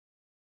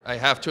I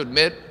have to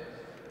admit,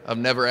 I've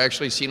never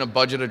actually seen a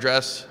budget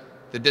address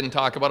that didn't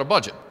talk about a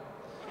budget.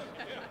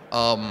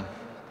 The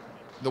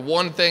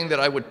one thing that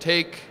I would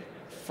take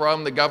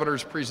from the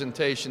governor's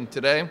presentation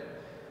today,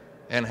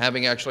 and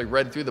having actually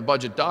read through the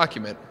budget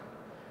document,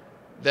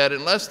 that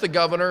unless the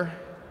governor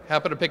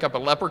happened to pick up a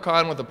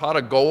leprechaun with a pot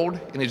of gold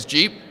in his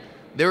Jeep,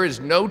 there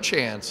is no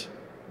chance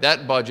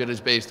that budget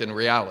is based in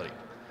reality.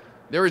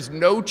 There is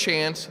no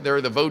chance there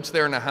are the votes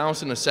there in the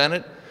House and the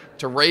Senate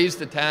to raise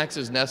the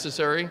taxes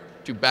necessary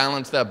to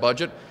balance that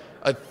budget.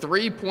 A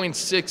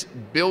 $3.6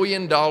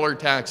 billion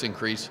tax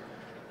increase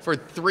for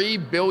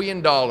 $3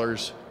 billion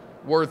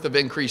worth of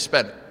increased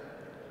spending.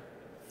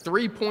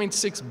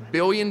 $3.6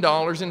 billion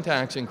in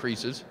tax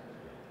increases,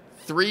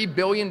 $3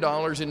 billion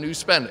in new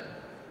spending,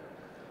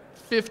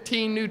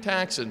 15 new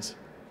taxes,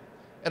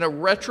 and a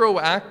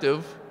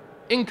retroactive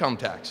income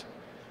tax.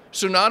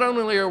 So not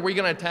only are we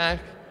going to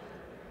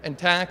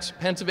tax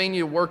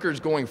Pennsylvania workers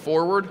going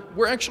forward,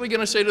 we're actually going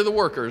to say to the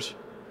workers,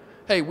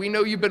 hey, we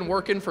know you've been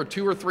working for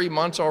 2 or 3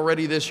 months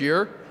already this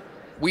year.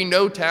 We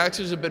know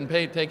taxes have been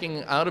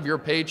taken out of your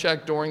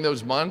paycheck during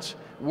those months.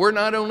 We're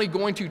not only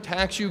going to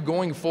tax you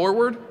going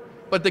forward,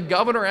 but the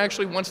governor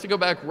actually wants to go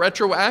back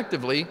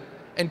retroactively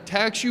and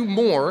tax you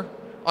more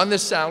on the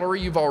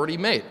salary you've already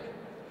made.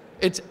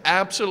 It's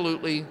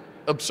absolutely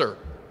absurd.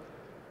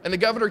 And the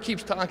governor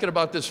keeps talking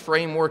about this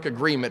framework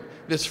agreement,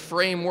 this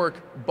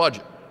framework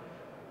budget.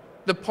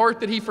 The part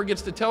that he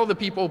forgets to tell the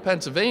people of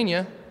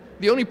Pennsylvania,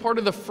 the only part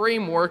of the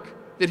framework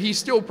that he's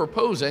still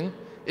proposing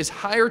is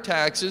higher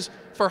taxes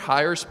for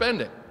higher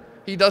spending.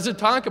 He doesn't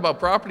talk about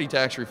property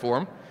tax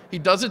reform. He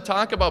doesn't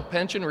talk about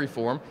pension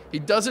reform. He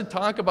doesn't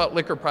talk about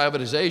liquor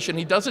privatization.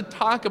 He doesn't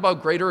talk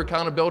about greater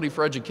accountability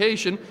for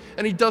education.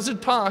 And he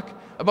doesn't talk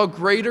about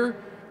greater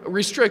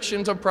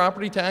restrictions on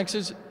property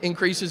taxes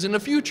increases in the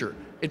future.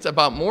 It's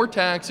about more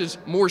taxes,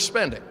 more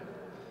spending.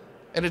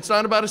 And it's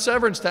not about a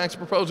severance tax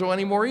proposal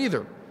anymore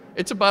either.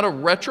 It's about a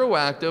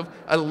retroactive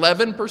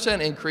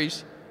 11%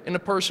 increase in the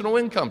personal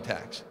income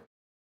tax.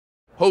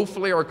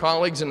 Hopefully our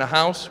colleagues in the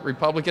House,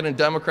 Republican and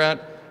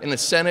Democrat, in the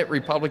Senate,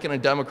 Republican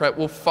and Democrat,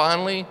 will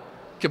finally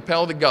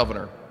compel the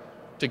governor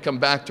to come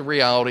back to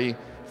reality,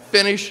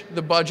 finish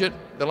the budget,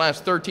 the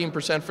last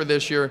 13% for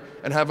this year,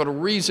 and have a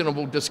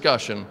reasonable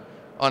discussion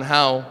on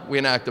how we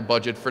enact a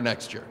budget for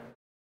next year.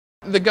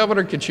 The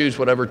governor can choose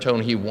whatever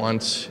tone he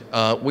wants.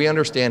 We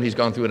understand he's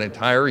gone through an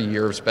entire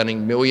year of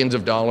spending millions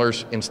of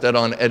dollars instead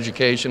on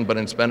education, but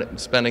in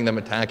spending them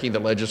attacking the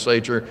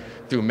legislature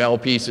through mail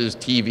pieces,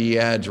 TV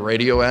ads,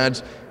 radio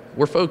ads.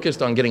 We're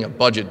focused on getting a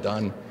budget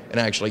done and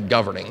actually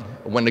governing.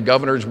 When the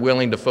governor is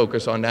willing to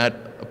focus on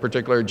that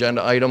particular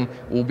agenda item,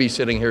 we'll be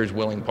sitting here as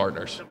willing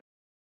partners.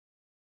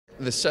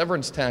 The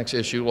severance tax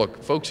issue,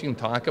 look, folks can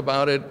talk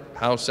about it,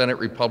 House, Senate,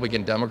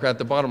 Republican, Democrat.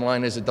 The bottom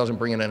line is it doesn't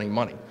bring in any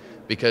money,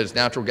 because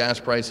natural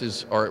gas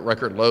prices are at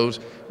record lows.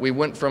 We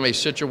went from a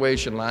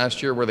situation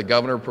last year where the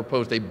governor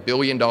proposed $1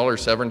 billion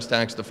severance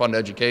tax to fund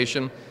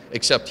education,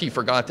 except he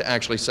forgot to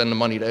actually send the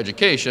money to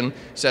education,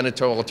 send it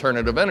to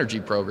alternative energy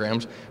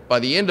programs. By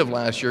the end of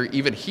last year,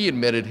 even he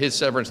admitted his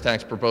severance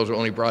tax proposal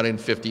only brought in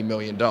 $50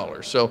 million.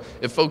 So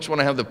if folks want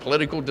to have the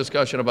political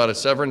discussion about a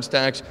severance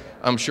tax,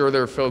 I'm sure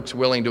there are folks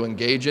willing to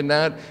engage in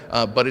that,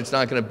 but it's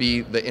not going to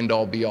be the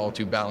end-all be-all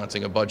to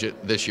balancing a budget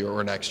this year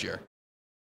or next year.